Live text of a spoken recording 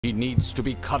He needs to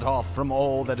be cut off from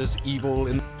all that is evil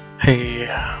in... Hey,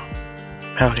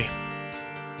 howdy.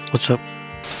 What's up?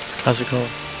 How's it going?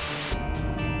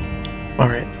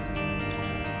 Alright.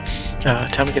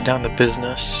 Time to get down to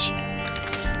business.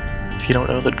 If you don't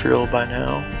know the drill by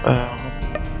now,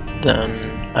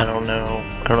 then I don't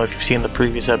know if you've seen the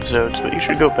previous episodes, but you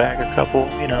should go back a couple,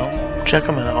 you know, check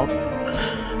them out.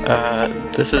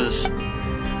 This is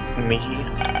me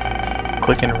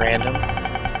clicking random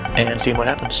and seeing what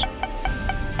happens.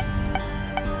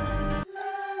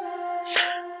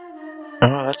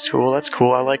 Oh, that's cool, that's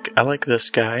cool. I like this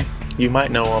guy. You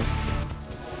might know him.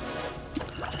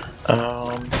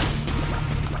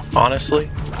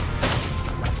 Honestly,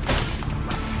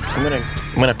 I'm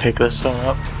gonna pick this one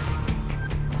up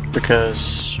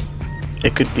because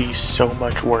it could be so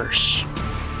much worse.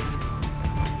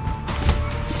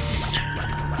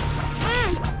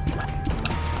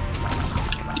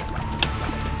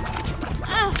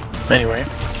 Anyway,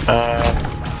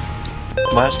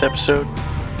 last episode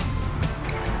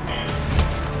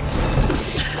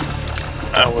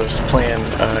I was playing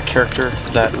a character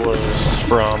that was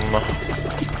from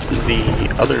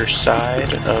the other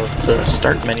side of the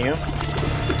start menu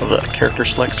of the character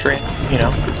select screen, you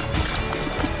know.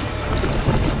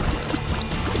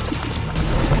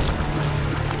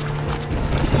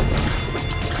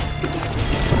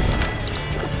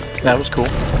 That was cool.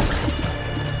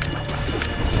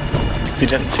 If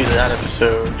you didn't see that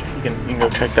episode, you can go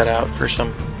check that out for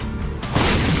some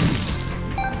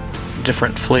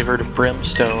different flavored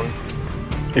brimstone,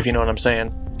 if you know what I'm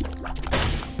saying.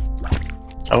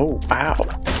 Oh, wow.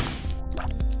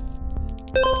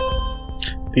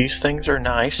 These things are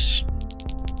nice.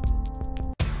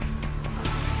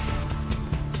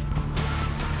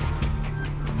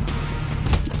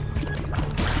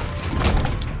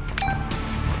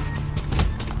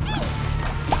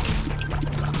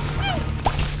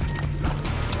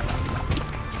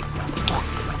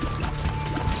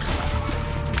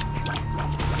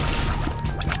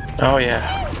 Oh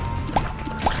yeah.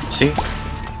 See?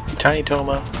 Tiny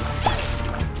Toma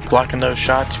blocking those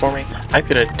shots for me. I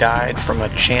could have died from a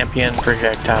champion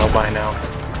projectile by now.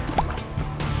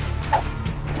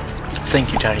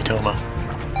 Thank you, Tiny Toma.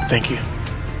 Thank you.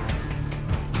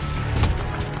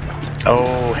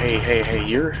 Oh, hey,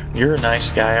 you're a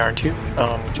nice guy, aren't you?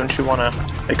 Don't you want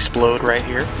to explode right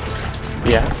here?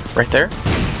 Yeah, right there?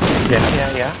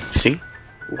 Yeah. See?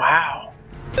 Wow.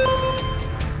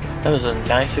 That was a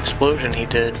nice explosion he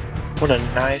did. What a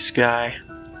nice guy.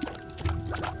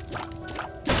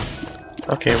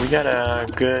 Okay, we got a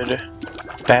good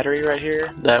battery right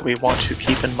here that we want to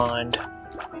keep in mind.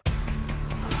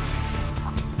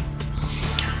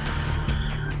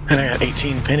 And I got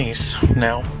 18 pennies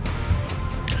now.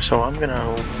 So I'm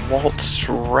gonna waltz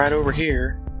right over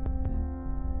here.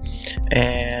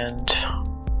 And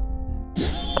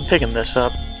I'm picking this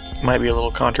up. Might be a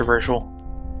little controversial,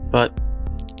 but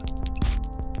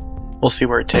we'll see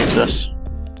where it takes us.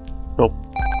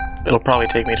 It'll probably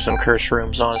take me to some cursed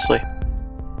rooms, honestly.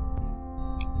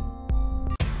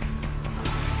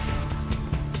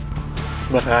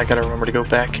 But I gotta remember to go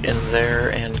back in there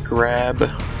and grab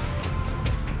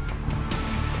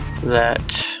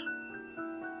that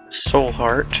soul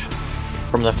heart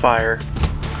from the fire.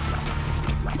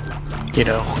 You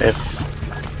know, if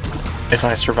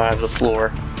I survive the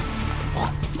floor.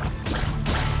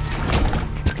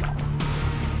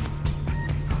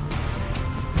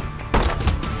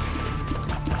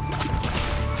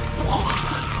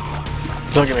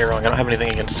 Don't get me wrong, I don't have anything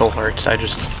against soul hearts, I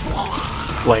just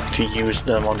like to use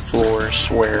them on floors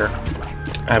where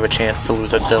I have a chance to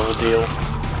lose a devil deal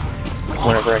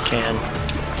whenever I can.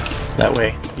 That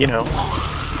way, you know,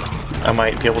 I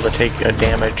might be able to take a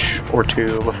damage or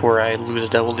two before I lose a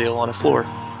devil deal on a floor.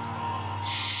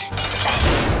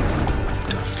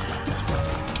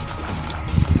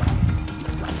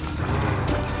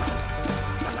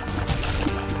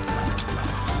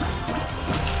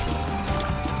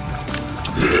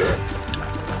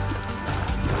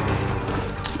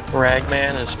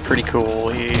 Ragman is pretty cool.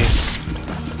 He's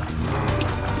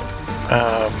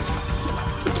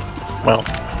well,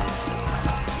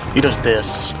 he does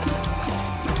this,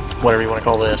 whatever you want to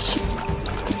call this.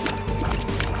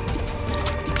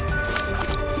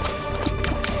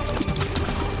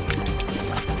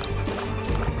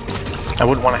 I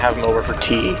wouldn't want to have him over for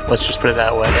tea, let's just put it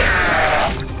that way.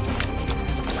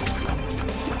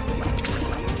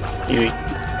 He'd be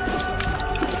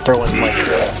throwing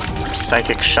like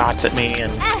psychic shots at me,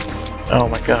 and oh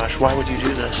my gosh, why would you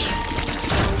do this?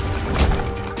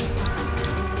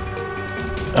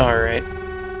 Alright.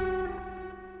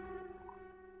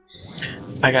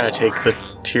 I gotta take the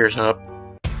tears up.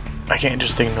 I can't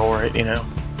just ignore it, you know?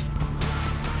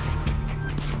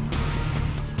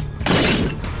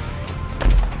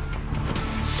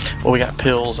 Well, we got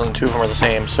pills and 2 of them are the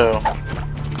same, so...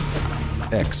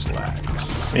 X-Lax.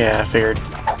 Yeah, I figured.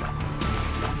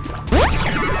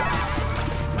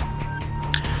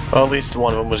 Well, at least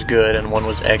one of them was good and one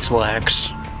was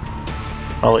X-Lax.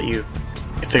 I'll let you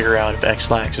figure out if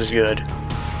X-Lax is good.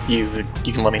 You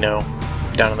can let me know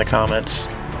down in the comments.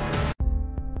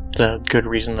 It's a good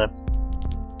reason to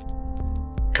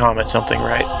comment something,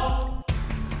 right?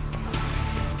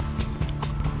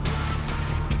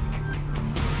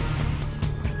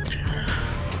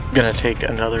 Gonna take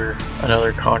another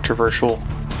controversial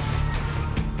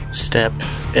step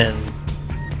in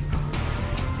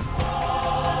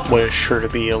what is sure to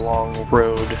be a long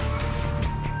road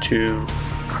to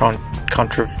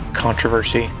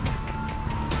controversy,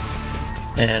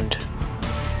 and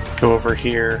go over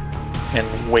here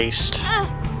and waste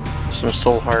some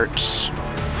soul hearts.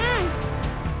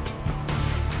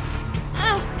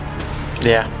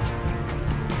 Yeah,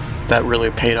 that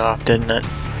really paid off, didn't it?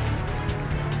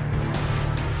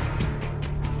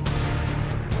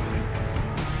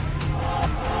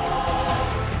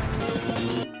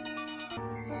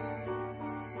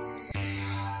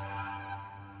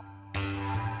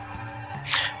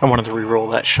 I wanted to re-roll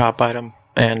that shop item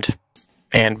and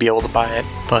be able to buy it,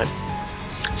 but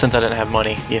since I didn't have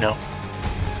money, you know.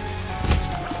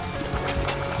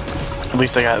 At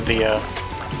least I got the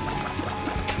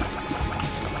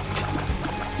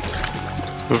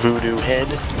voodoo head.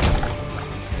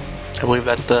 I believe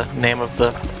that's the name of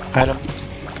the item.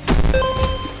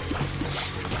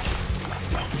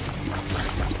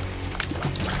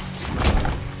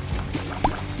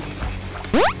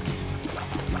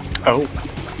 Oh.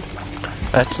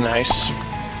 That's nice.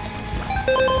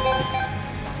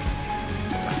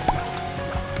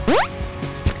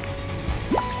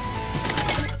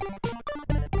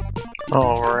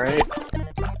 Alright.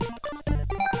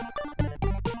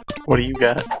 What do you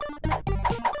got?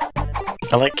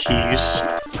 I like keys.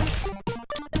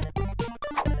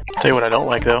 Tell you what I don't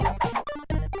like though.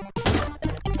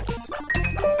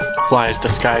 Flies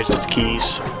disguised as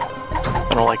keys. I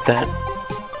don't like that.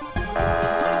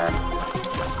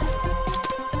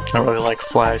 I don't really like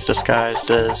flies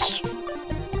disguised as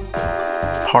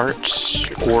hearts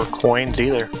or coins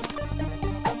either.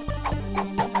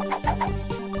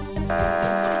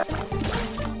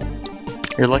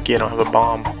 You're lucky I don't have a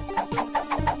bomb.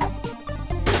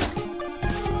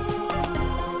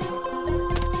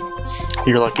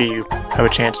 You're lucky you have a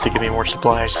chance to give me more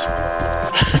supplies.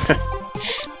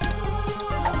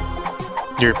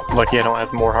 You're lucky I don't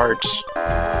have more hearts.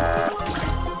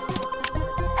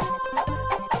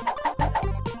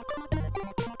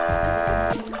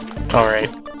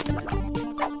 Alright.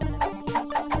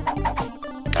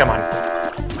 Come on.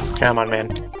 Come on, man.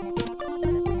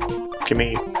 Give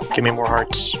me more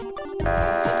hearts.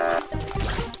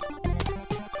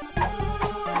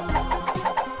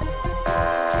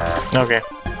 Okay.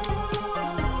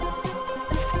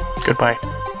 Goodbye.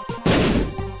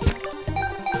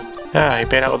 Ah, he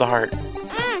paid out with a heart.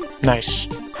 Nice.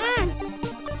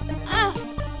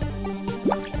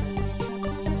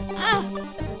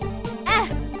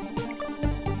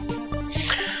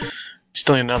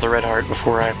 Still need another red heart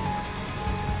before I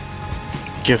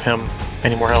give him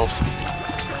any more health.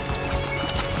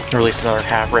 Or at least another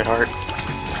half red heart.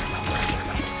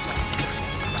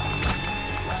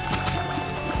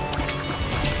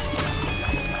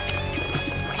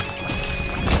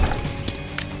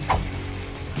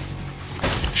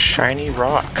 Shiny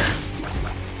rock.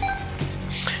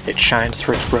 It shines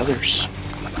for its brothers.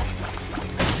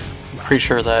 I'm pretty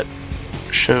sure that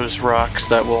shows rocks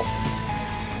that will...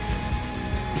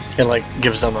 It like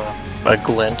gives them a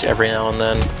glint every now and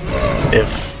then.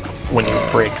 If when you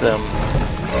break them,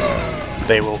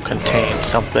 they will contain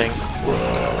something,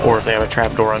 or if they have a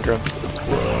trapdoor under them.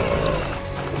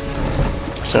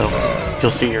 So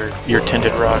you'll see your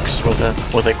tinted rocks with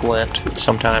a glint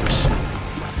sometimes,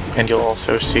 and you'll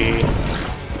also see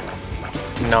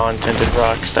non-tinted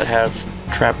rocks that have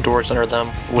trapdoors under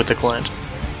them with a glint.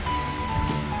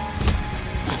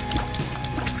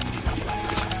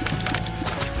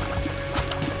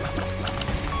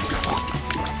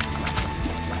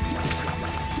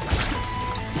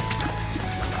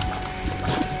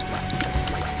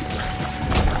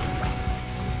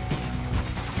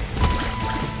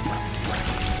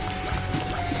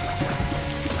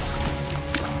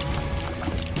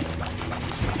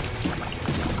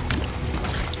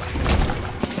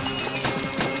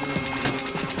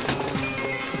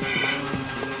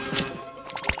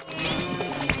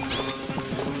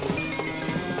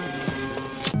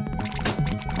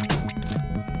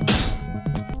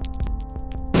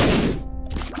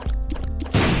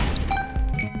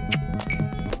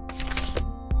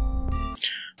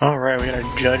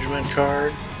 judgment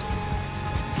card.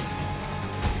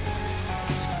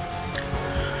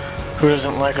 Who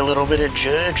doesn't like a little bit of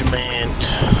judgment?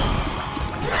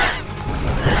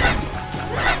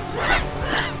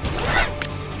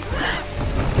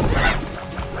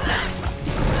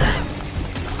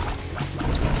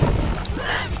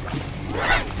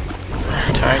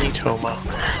 Tiny Toma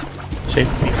saved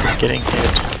me from getting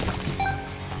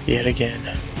hit yet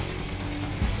again.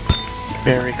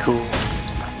 Very cool.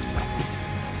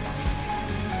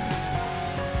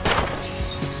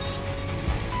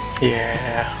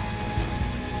 Yeah.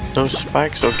 Those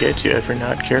spikes will get you if you're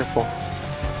not careful.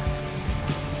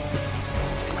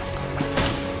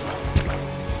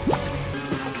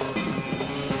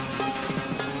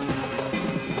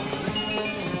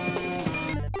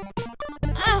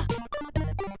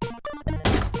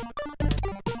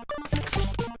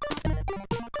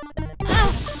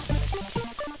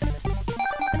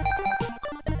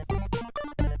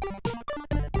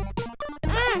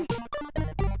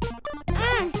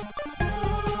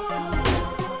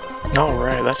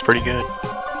 Alright, that's pretty good.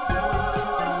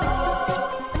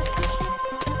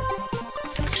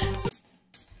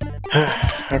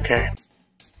 Okay.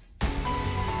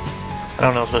 I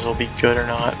don't know if this will be good or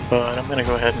not, but I'm gonna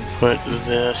go ahead and put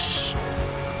this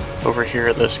over here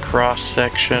at this cross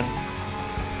section.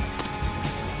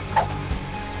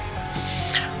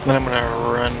 Then I'm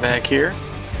gonna run back here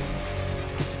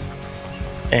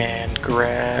and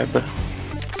grab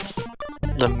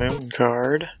the moon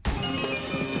card.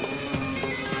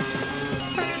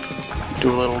 Do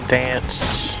a little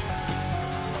dance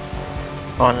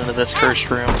on into this cursed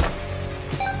room.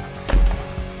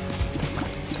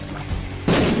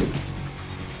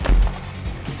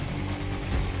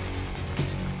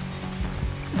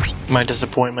 My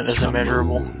disappointment is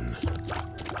immeasurable.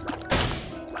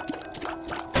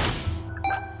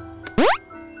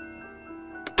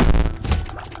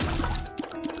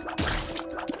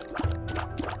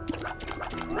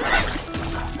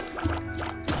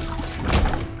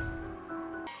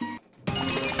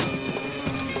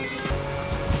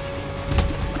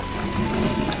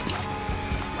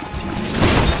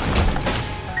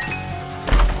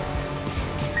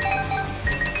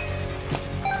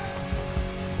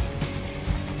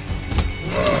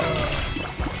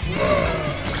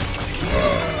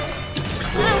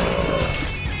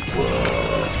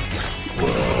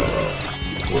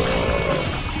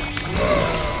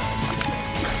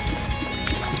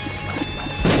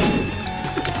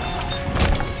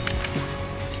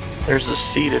 There's a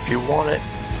seat if you want it.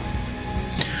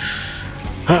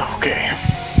 Okay.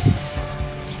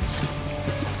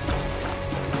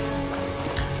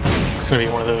 It's gonna be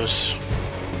one of those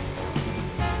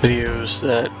videos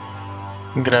that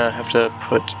I'm gonna have to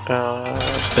put a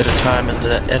bit of time into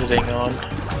that editing on.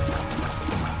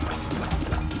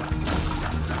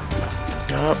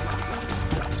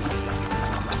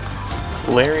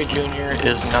 Larry Jr.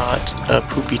 is not a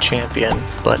poopy champion,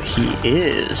 but he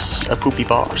is a poopy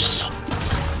boss.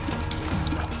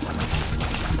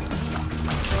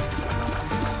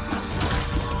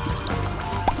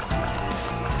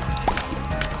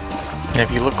 And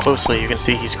if you look closely, you can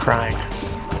see he's crying.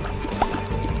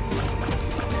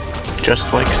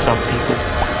 Just like some people.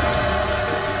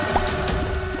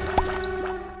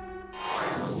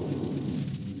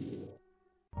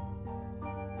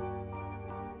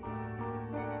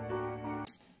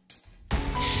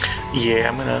 Yeah,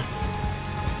 I'm gonna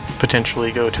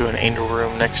potentially go to an angel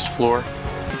room next floor.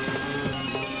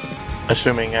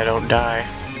 Assuming I don't die,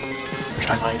 which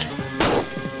I might.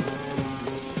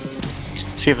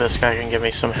 See if this guy can give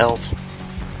me some health.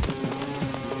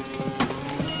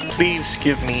 Please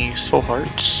give me soul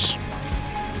hearts.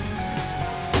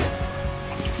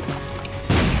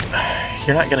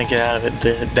 You're not gonna get out of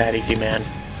it that easy, man.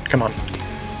 Come on.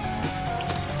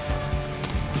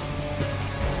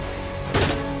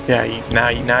 Yeah,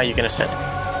 now you can ascend.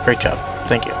 Great job.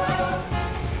 Thank you.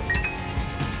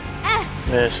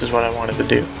 This is what I wanted to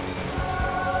do.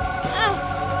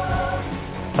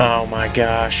 Oh my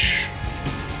gosh.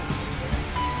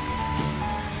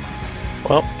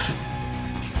 Well.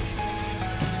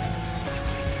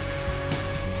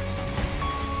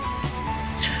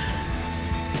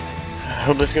 I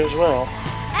hope this goes well.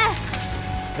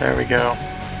 There we go.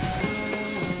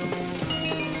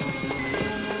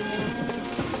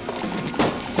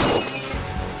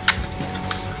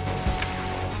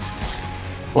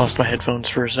 Lost my headphones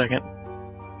for a second.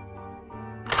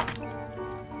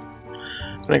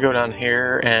 I'm gonna go down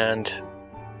here and...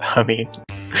 I mean,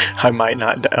 I might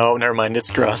not... Oh, never mind, it's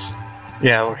Dross.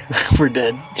 Yeah, we're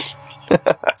dead.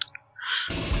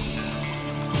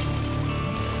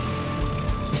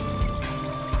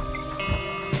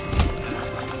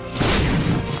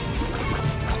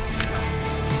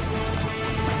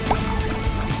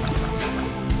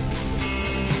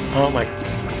 Oh my...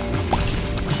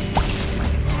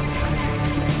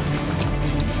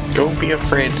 Go be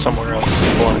afraid somewhere else,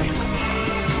 fly.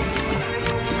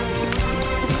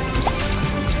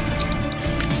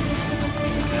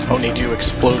 I don't need you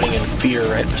exploding in fear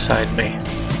right beside me.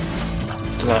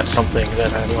 It's not something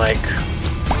that I like.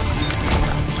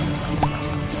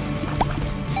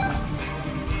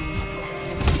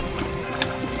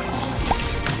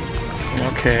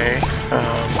 Okay,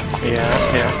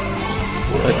 yeah.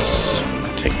 Let's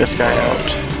take this guy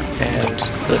out, and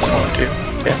this one too,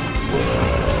 yeah.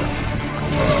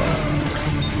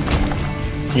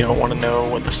 You don't want to know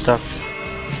what the stuff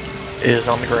is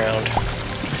on the ground.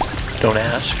 Don't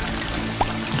ask.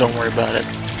 Don't worry about it.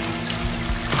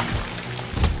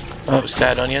 Oh,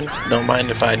 sad onion? Don't mind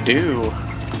if I do.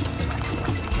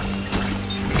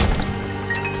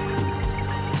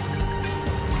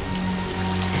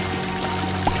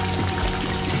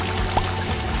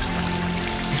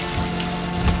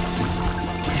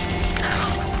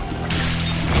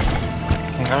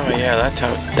 Oh yeah,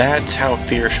 that's how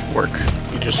fear should work.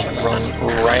 You just run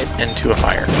right into a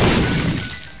fire.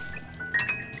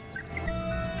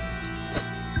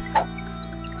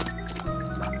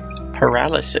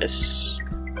 Paralysis.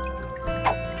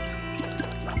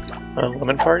 A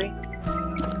lemon party?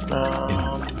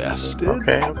 Infested?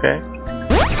 Okay.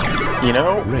 You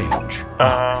know, Range.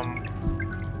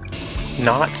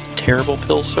 not terrible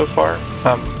pills so far.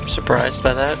 I'm surprised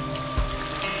by that.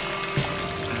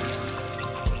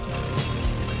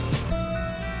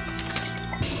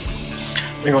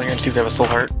 Let me go in here and see if they have a soul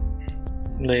heart.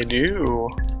 They do.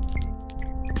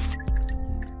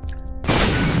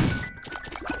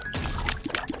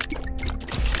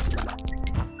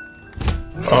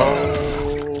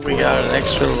 Oh, we got an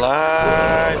extra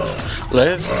life.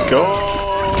 Let's go.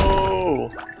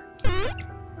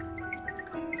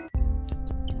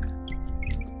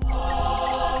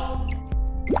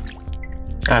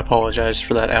 I apologize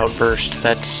for that outburst.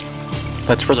 That's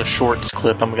for the shorts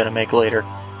clip I'm gonna make later.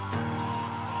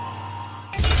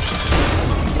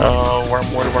 Oh,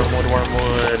 wormwood. Wormwood.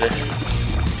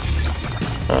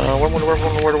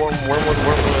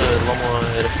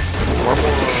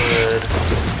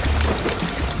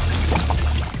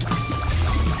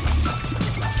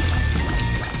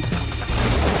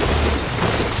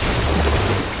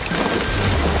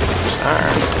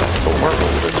 Sorry, the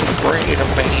world is afraid of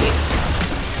me.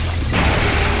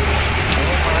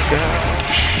 Oh my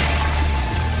gosh.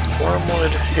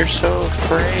 Wormwood, you're so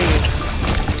afraid.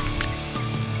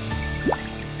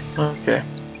 Okay.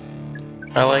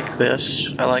 I like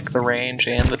this. I like the range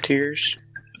and the tiers.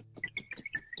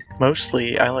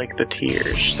 Mostly, I like the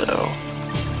tiers, though.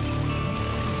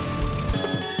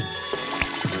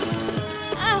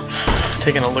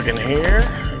 Taking a look in here.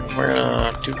 We're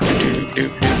gonna do.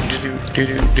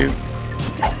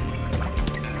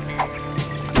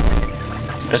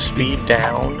 The speed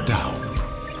down.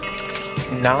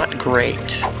 Not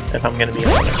great, if I'm gonna be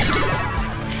honest.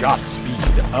 Shot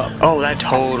speed up. Oh, that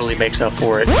totally makes up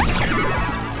for it.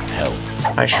 Health.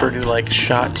 I sure do like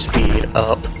shot speed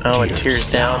up. Oh, and tears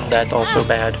down, that's also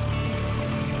bad.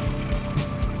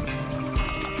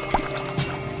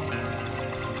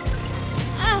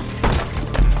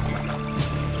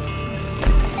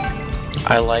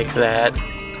 I like that.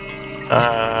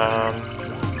 I'm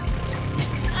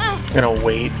gonna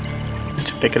wait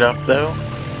to pick it up though.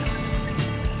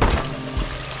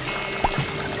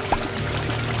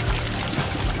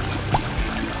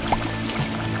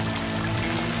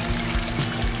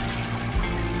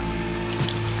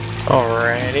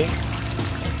 Alrighty.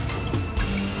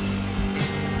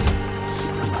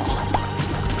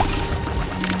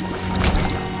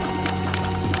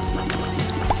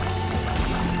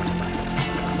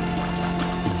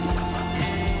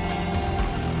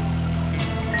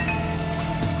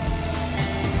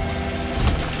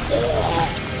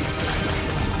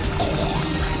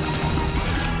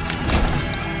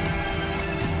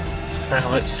 Now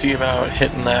let's see about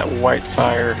hitting that white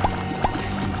fire.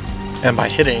 And by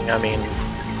hitting, I mean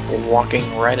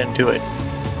walking right into it.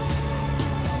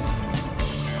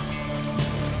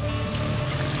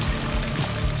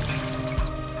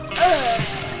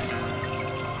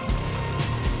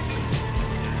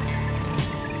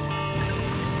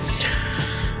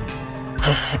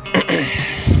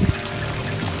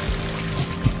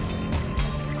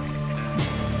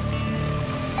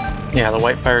 Yeah, the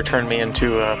white fire turned me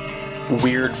into a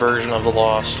weird version of the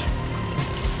Lost.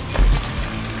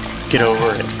 Get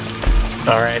over it.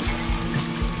 Alright?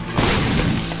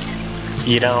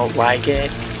 You don't like it?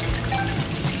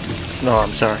 No,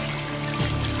 I'm sorry.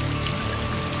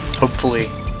 Hopefully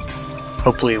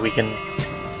we can,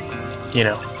 you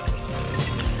know,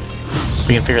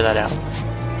 We can figure that out.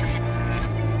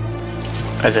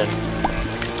 As in,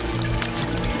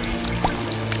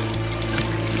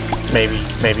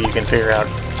 maybe you can figure out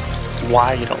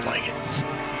why you don't like it.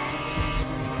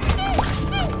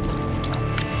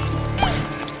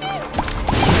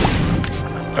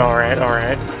 Alright,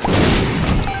 alright.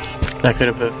 That could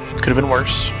have been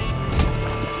worse.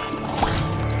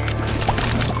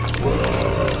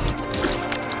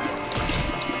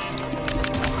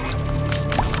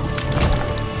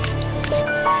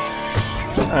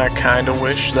 I kinda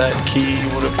wish that key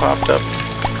would have popped up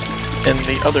in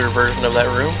the other version of that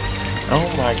room. Oh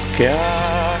my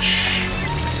gosh.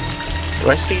 Do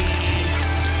I see?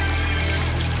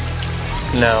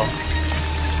 No.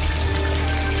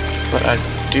 But I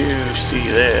do see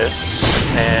this,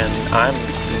 and I'm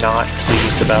not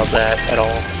pleased about that at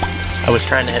all. I was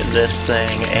trying to hit this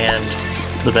thing and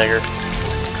the beggar.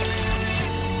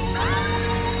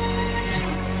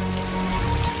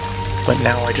 But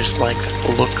now I just look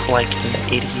like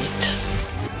an idiot.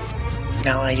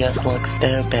 Now I just look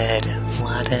stupid.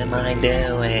 What am I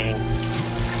doing?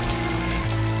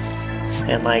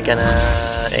 Am I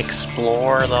gonna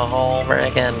explore the whole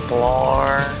friggin'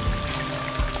 floor?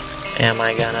 Am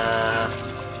I gonna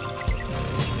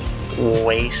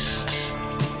waste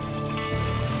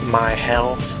my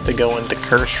health to go into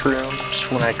curse rooms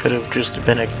when I could have just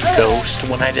been a ghost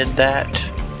when I did that?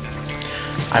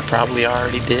 I probably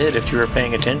already did if you were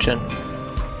paying attention.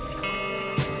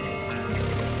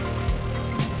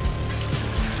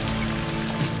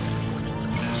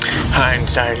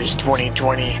 Hindsight is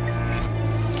 20/20.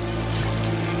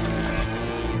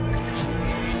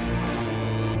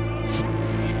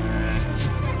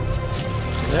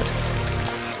 Is it?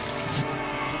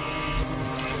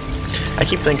 I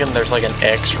keep thinking there's like an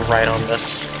X right on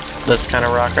this kind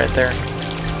of rock right there.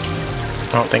 I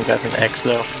don't think that's an X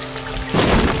though.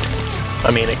 I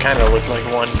mean, it kind of looks like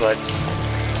one, but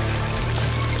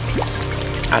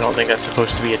I don't think that's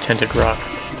supposed to be a tinted rock.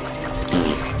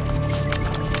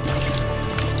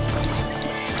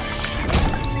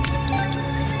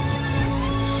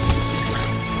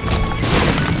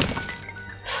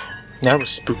 That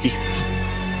was spooky.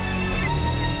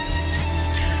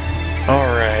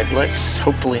 Alright, let's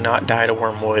hopefully not die to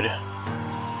wormwood.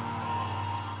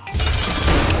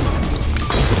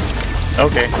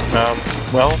 Okay,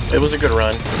 well, it was a good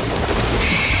run.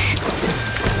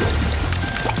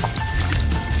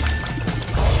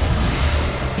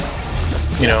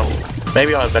 You know,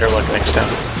 maybe I'll have better luck next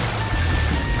time.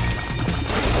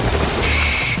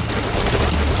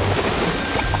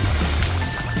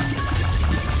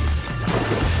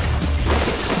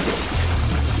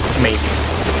 Maybe.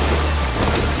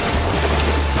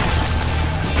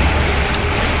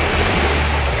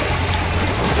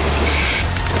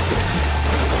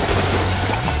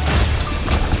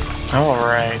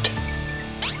 Alright.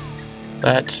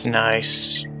 That's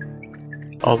nice.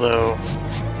 Although,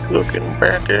 looking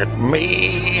back at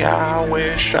me, I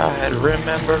wish I had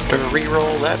remembered to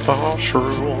reroll that boss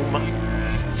room.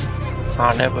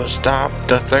 I never stopped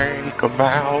to think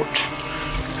about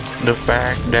the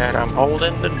fact that I'm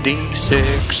holding the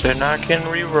D6 and I can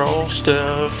reroll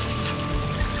stuff.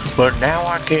 But now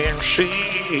I can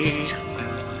see.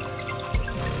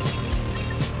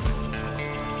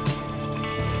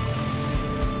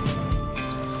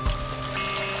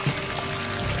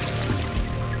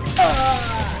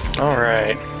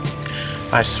 Alright.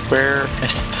 I swear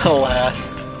it's the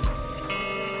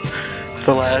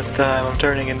last time I'm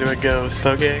turning into a ghost,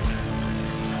 okay?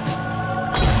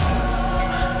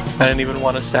 I didn't even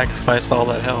want to sacrifice all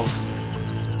that health.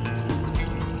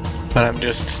 But I'm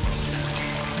just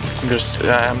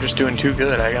doing too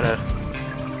good. I gotta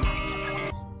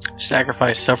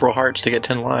sacrifice several hearts to get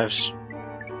 10 lives.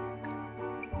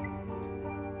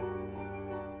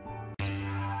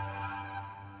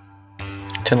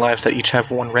 Lives that each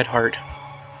have one red heart.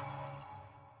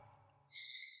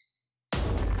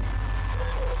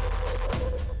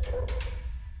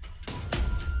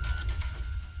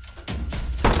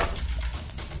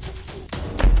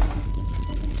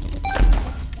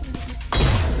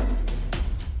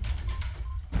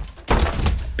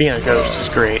 Being a ghost is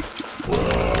great.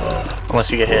 Unless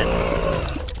you get hit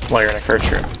while you're in a curse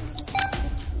room.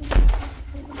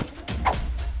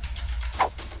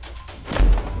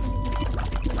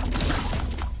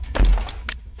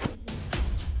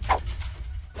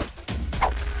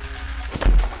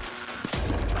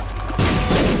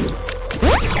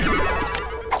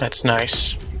 That's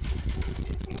nice.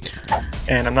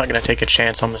 And I'm not going to take a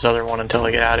chance on this other one until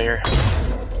I get out of here.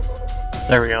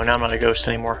 There we go, now I'm not a ghost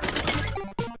anymore.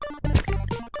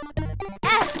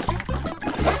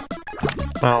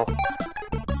 Well,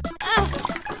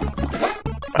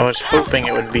 I was hoping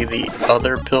it would be the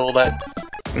other pill that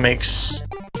makes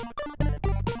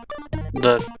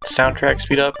the soundtrack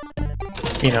speed up.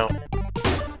 You know,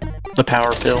 the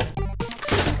power pill.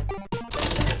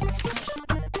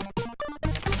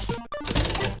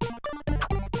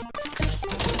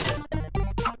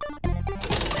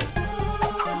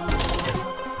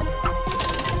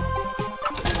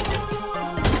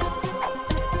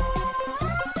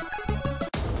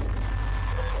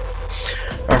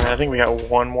 Alright, I think we got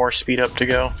one more speed up to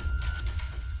go.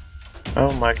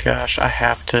 Oh my gosh, I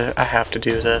have to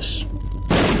do this.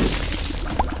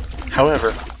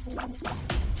 However,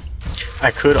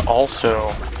 I could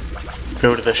also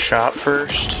go to the shop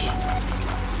first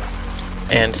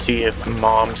and see if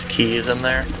Mom's key is in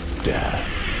there. Dad.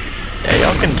 Yeah,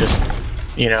 y'all can just,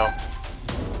 you know,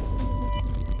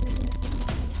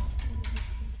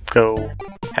 go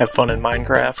have fun in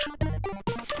Minecraft.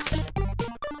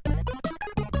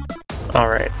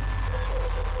 Alright.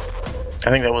 I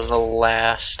think that was the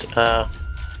last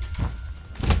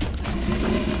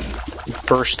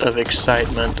burst of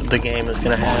excitement the game is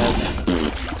going to have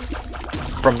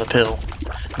from the pill.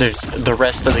 The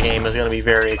rest of the game is going to be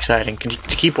very exciting.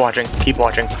 Keep watching, keep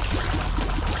watching.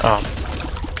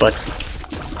 But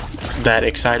that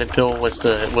excited pill was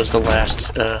the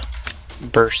last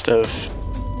burst of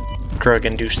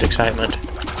drug-induced excitement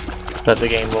that the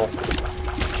game will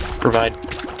provide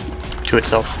to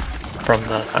itself from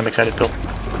the I'm excited pill.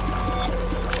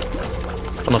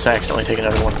 Unless I accidentally take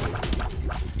another one.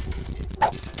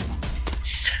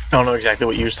 I don't know exactly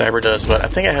what use cyber does, but I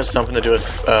think it has something to do with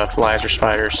flies or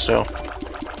spiders, so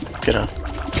I'm gonna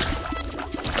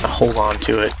hold on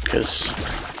to it, because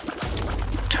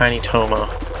Tiny Toma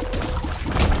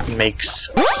makes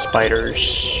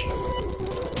spiders.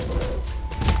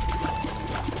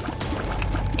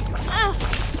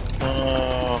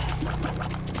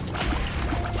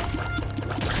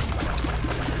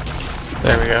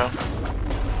 There we go.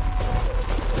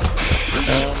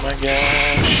 Oh my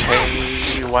gosh,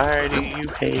 hey, why do you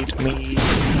hate me,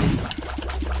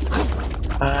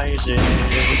 Isaac?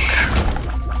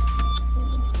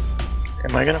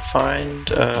 Am I gonna find,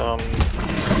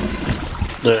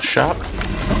 the shop?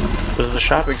 Does the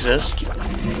shop exist?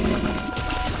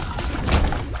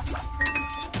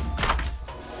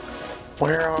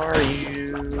 Where are you?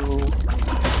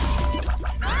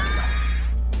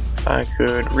 I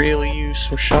could really use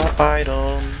some shop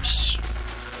items.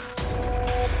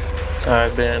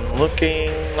 I've been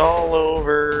looking all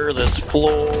over this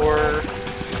floor.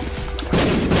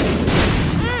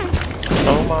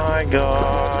 Oh my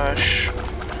gosh.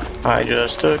 I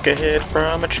just took a hit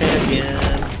from a champion.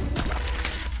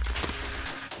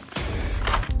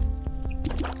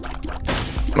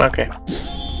 Okay.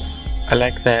 I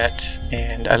like that,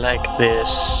 and I like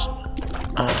this.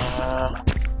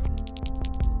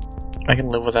 I can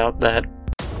live without that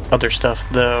other stuff,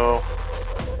 though.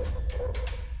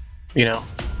 You know,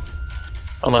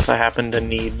 unless I happen to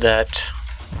need that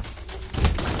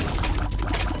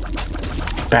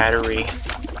battery,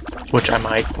 which I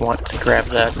might want to grab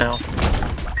that now.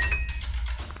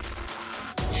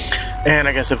 And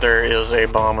I guess if there is a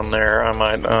bomb in there, I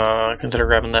might consider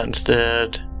grabbing that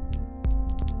instead.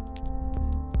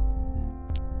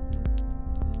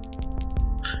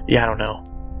 Yeah, I don't know.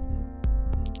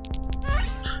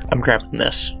 I'm grabbing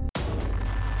this.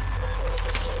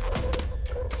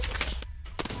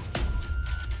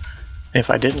 If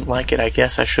I didn't like it, I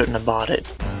guess I shouldn't have bought it.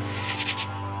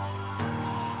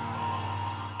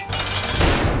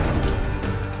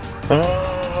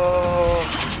 Oh.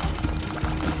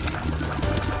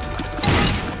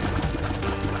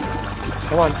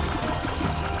 Come on.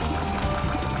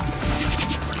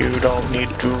 You don't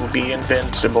need to be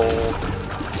invincible.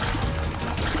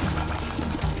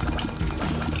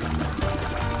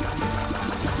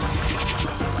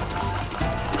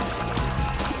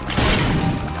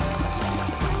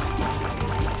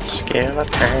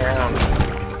 Skeleton.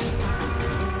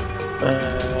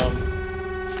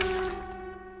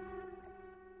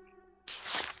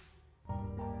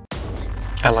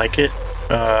 I like it.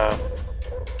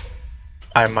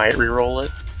 I might re-roll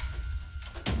it.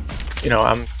 You know,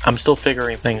 I'm still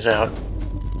figuring things out.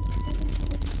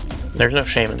 There's no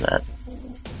shame in that.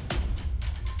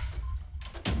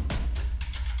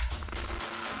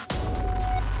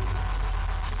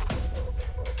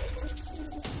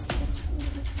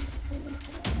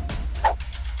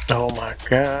 Oh my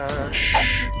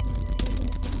gosh.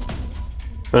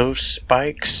 Those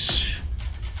spikes.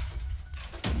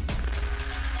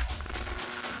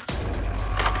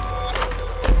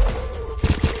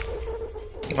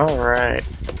 Alright.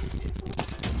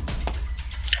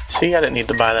 See, I didn't need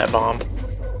to buy that bomb.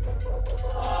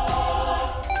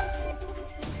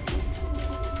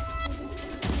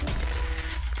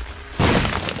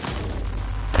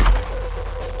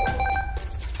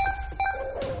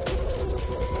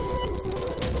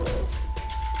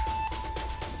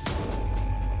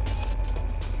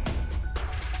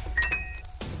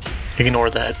 Ignore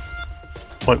that.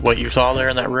 What you saw there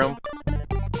in that room?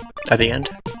 At the end?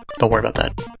 Don't worry about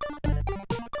that.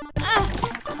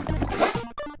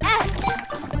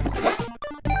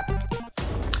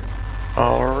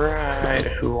 Alright,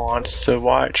 who wants to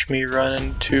watch me run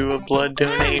into a blood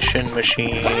donation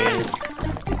machine?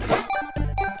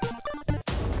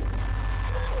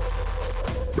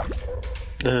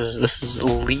 This is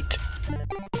elite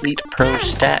pro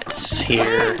stats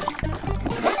here.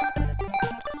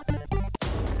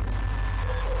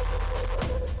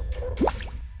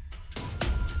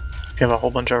 You have a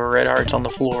whole bunch of red hearts on the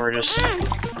floor, just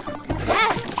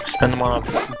spend them on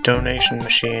a donation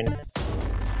machine.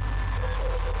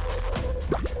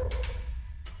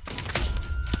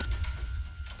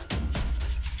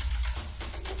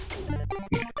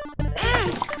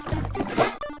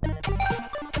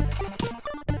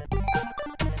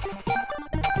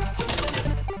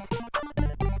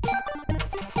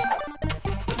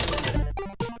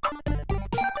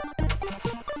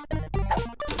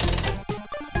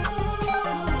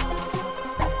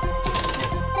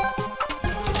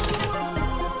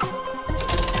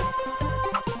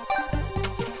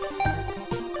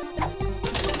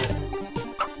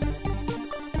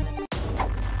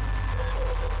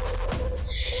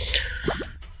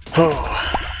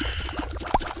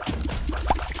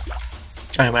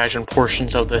 I imagine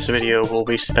portions of this video will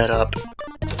be sped up.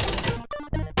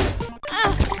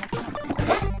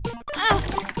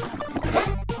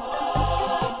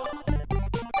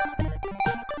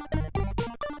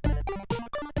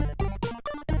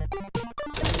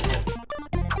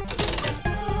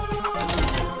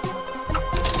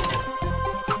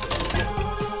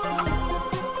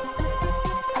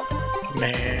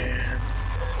 Man.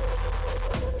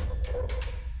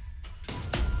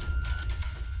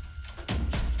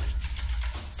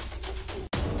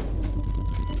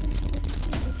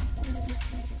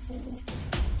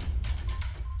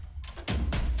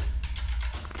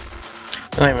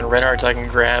 Not even red hearts I can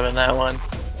grab in that one.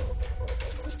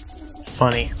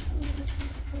 Funny.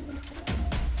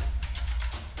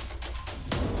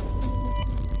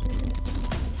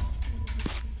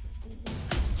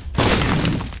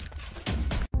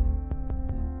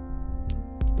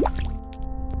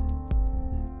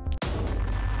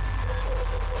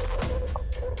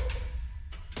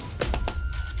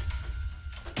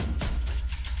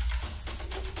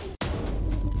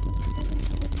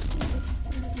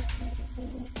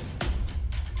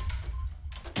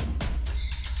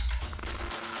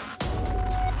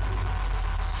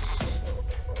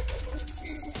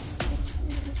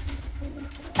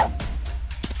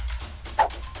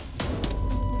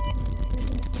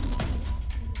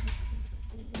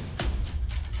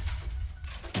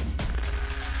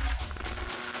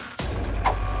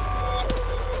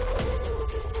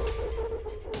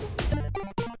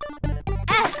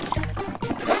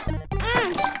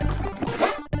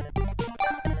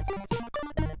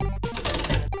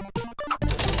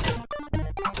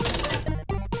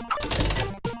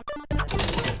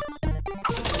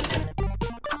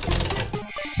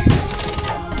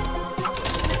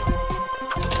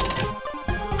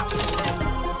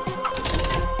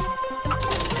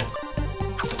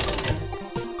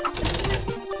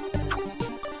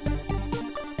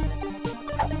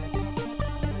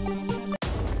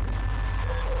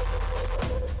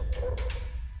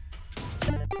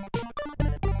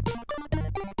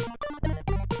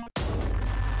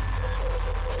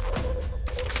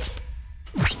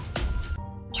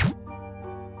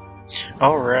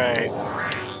 Alright.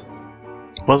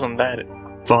 Wasn't that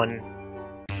fun?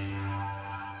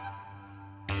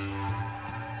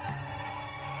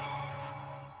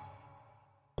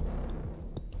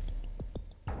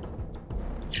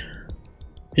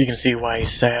 You can see why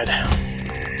he's sad.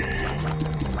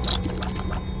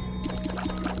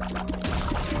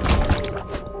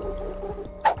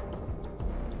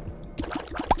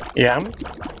 Yeah, I'm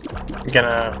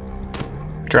gonna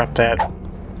drop that.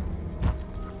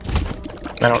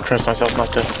 I don't trust myself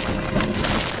not to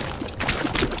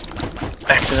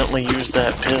accidentally use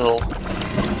that pill.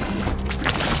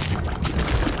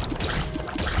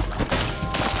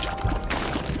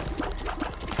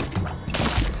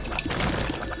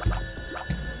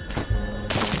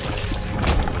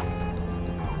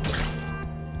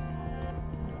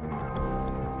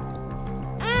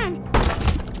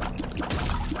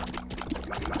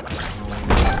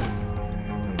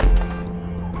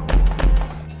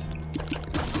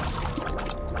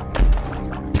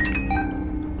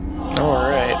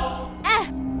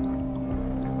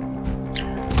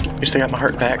 At least I got my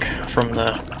heart back from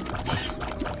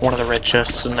one of the red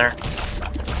chests in there.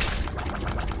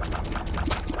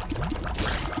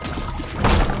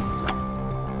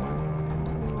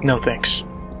 No thanks.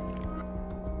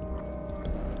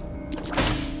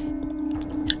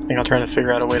 I think I'll try to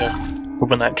figure out a way to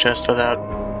open that chest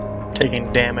without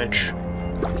taking damage.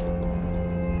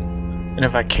 And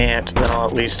if I can't, then I'll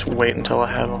at least wait until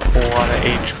I have a whole lot of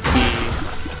HP.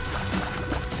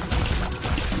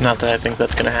 Not that I think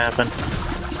that's gonna happen.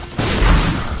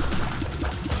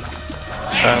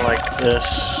 I like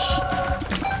this.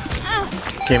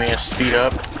 Give me a speed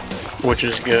up, which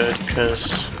is good,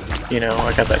 because, you know,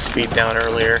 I got that speed down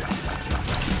earlier.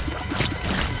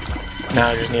 Now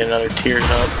I just need another tears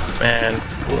up, and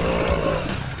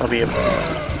I'll be a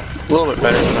little bit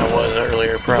better than I was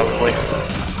earlier, probably.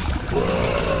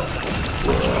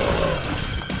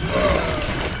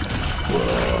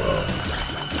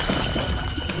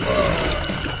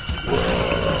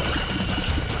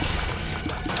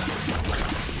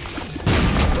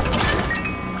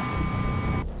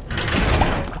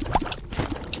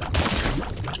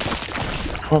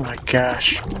 Oh my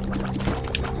gosh.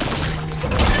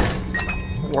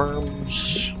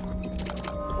 Worms.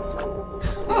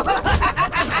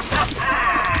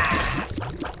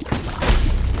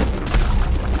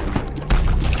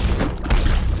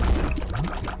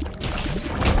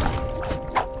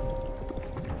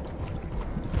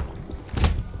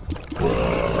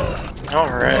 All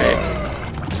right.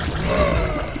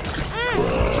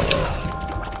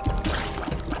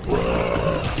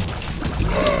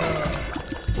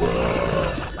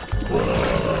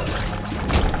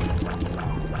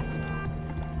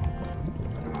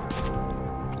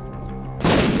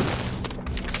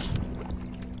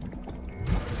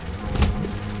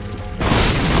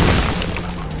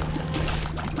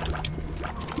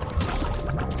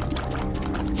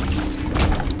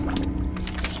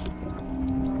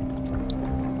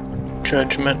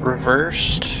 Judgment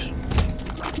reversed.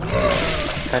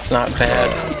 That's not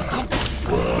bad.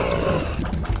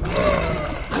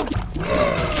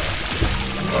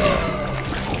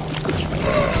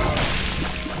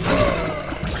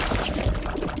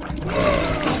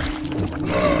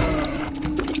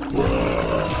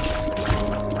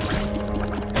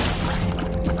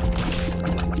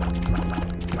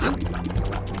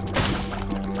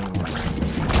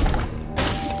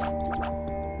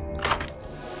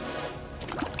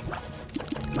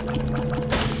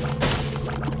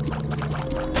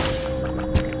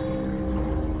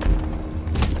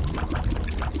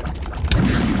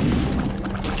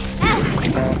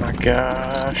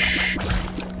 Gosh.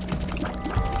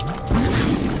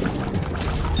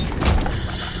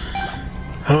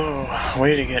 Oh,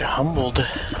 way to get humbled.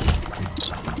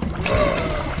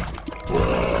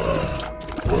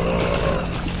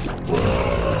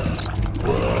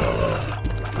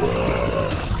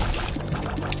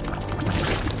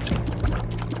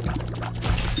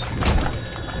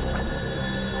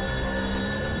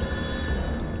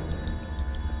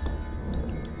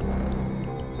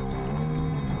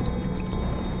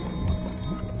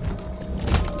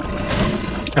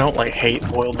 I don't like hate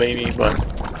Boiled Baby, but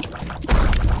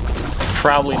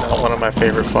probably not one of my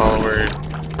favorite follower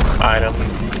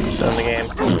items in the game.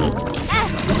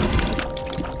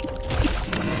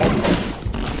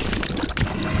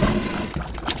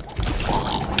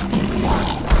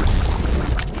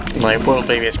 Like, Boiled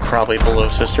Baby is probably below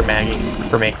Sister Maggie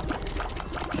for me.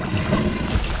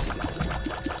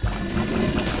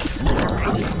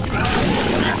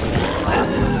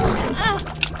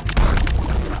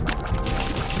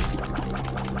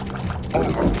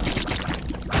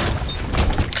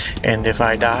 And if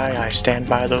I die, I stand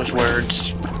by those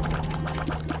words.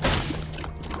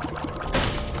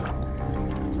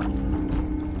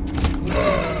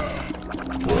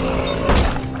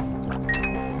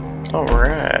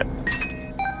 Alright.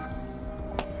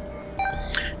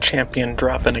 Champion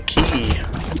dropping a key.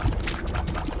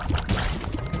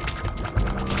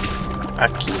 A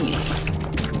key.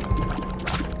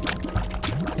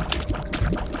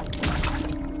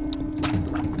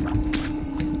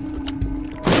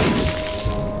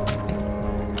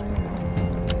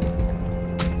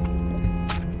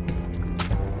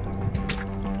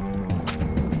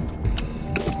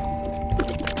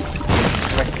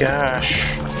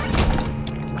 Gosh.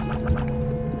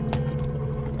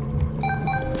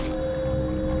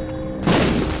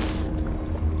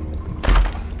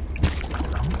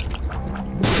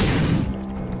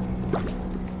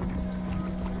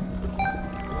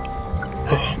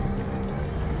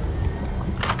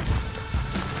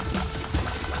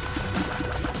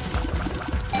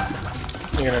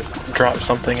 You're gonna drop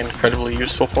something incredibly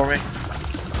useful for me?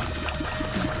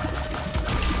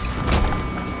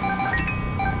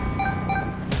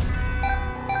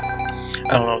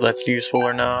 I don't know if that's useful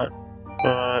or not,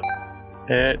 but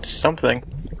it's something.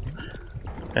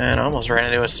 And I almost ran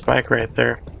into a spike right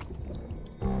there.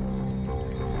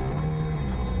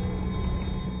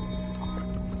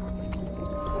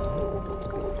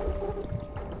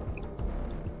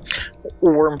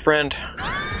 Worm friend.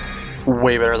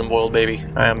 Way better than boiled baby.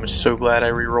 I am so glad I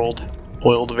re-rolled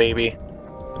boiled baby.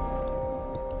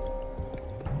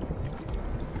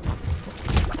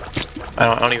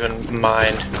 I don't even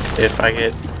mind if I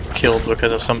get killed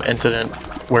because of some incident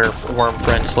where worm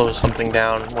friend slows something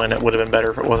down when it would have been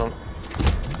better if it wasn't.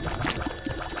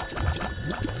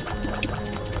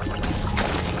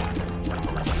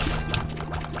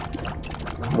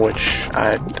 Which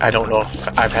I don't know if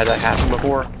I've had that happen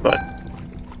before, but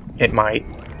it might.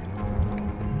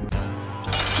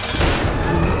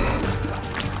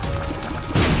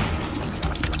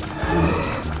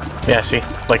 Yeah, see,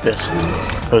 like this.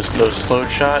 Those slowed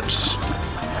shots,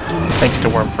 thanks to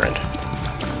worm friend.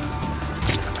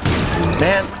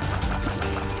 Man.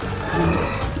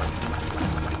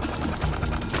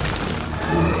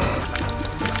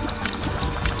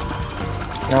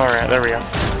 Alright, there we go.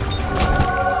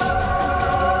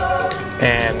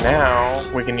 And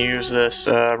now we can use this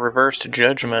reversed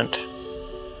judgment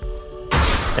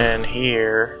in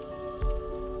here.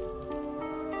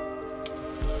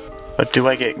 But do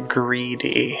I get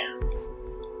greedy?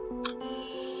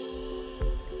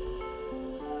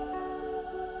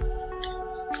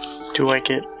 Do I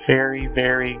get very,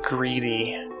 very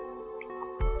greedy?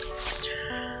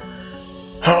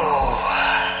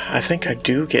 Oh, I think I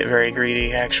do get very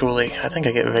greedy, actually. I think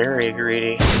I get very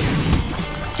greedy.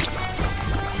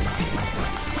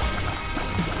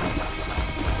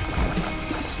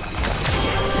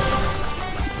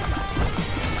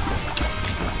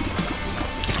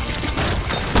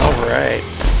 Alright.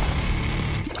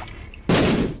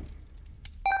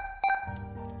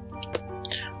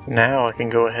 Now I can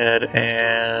go ahead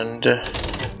and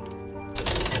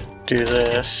do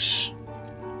this.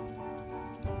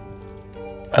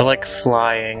 I like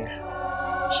flying,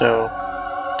 so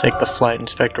take the flight and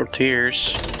spectral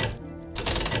tears.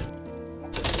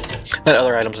 That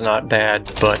other item's not bad,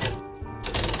 but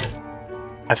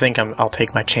I think I'll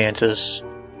take my chances,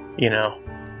 you know.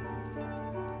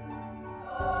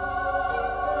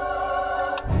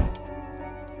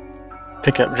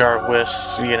 Pick up Jar of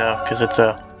Wisps, you know, because it's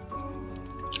a...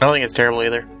 I don't think it's terrible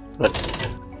either, but...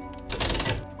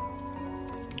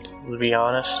 to be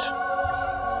honest...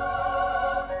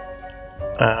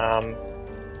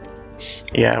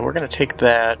 yeah, we're gonna take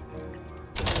that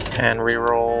and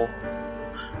reroll.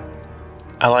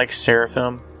 I like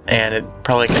Seraphim, and it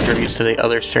probably contributes to the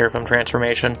other Seraphim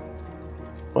transformation,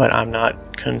 but I'm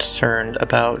not concerned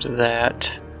about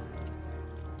that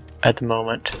at the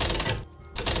moment.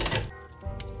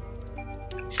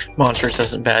 Monsters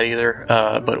isn't bad either,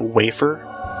 but Wafer's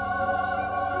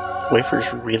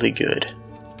really good.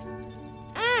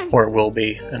 Or it will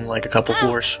be in like a couple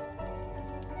floors.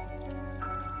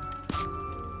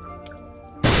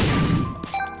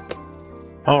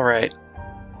 Alright.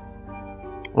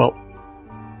 Well,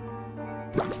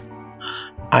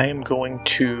 I am going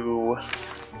to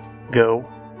go,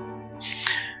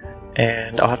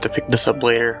 and I'll have to pick this up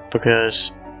later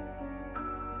because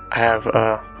I have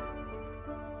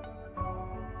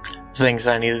things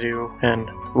I need to do in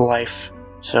life.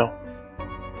 So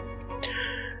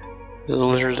this is a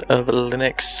Lizard of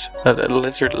Linux,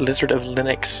 Lizard of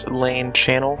Linux Lane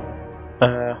channel,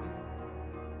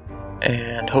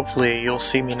 and hopefully you'll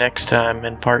see me next time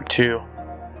in part 2.